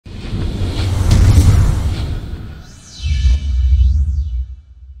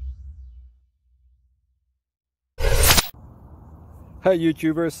Hey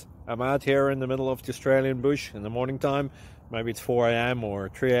YouTubers, I'm out here in the middle of the Australian bush in the morning time. Maybe it's 4 a.m. or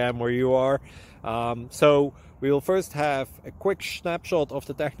 3 a.m. where you are. So we'll first have a quick snapshot of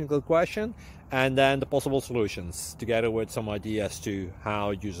the technical question and then the possible solutions, together with some ideas to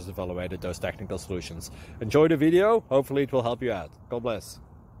how users evaluated those technical solutions. Enjoy the video, hopefully it will help you out. God bless.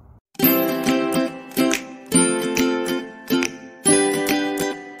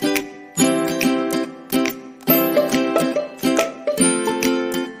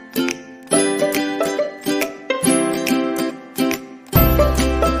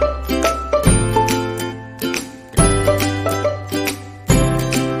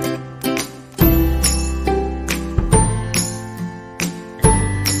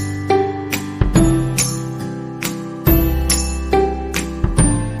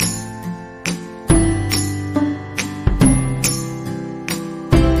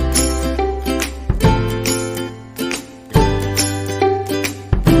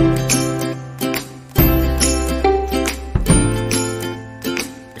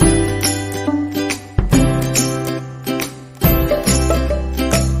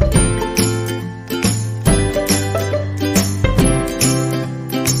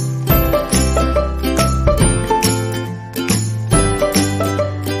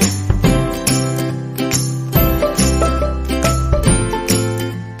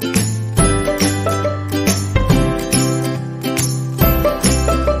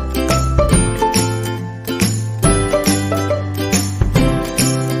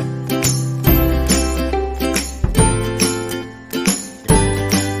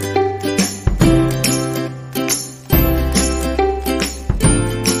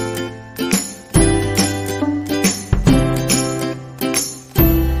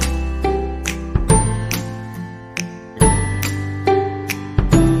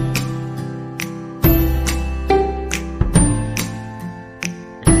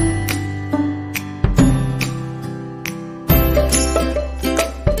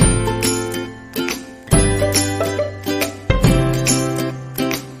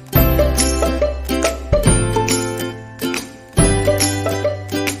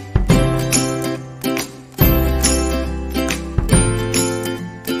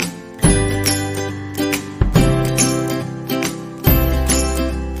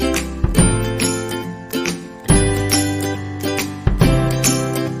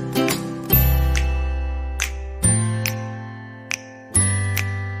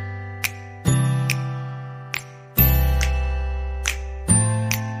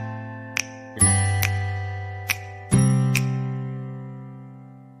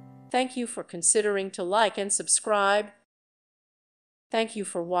 Thank you for considering to like and subscribe. Thank you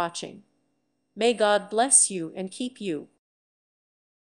for watching. May God bless you and keep you.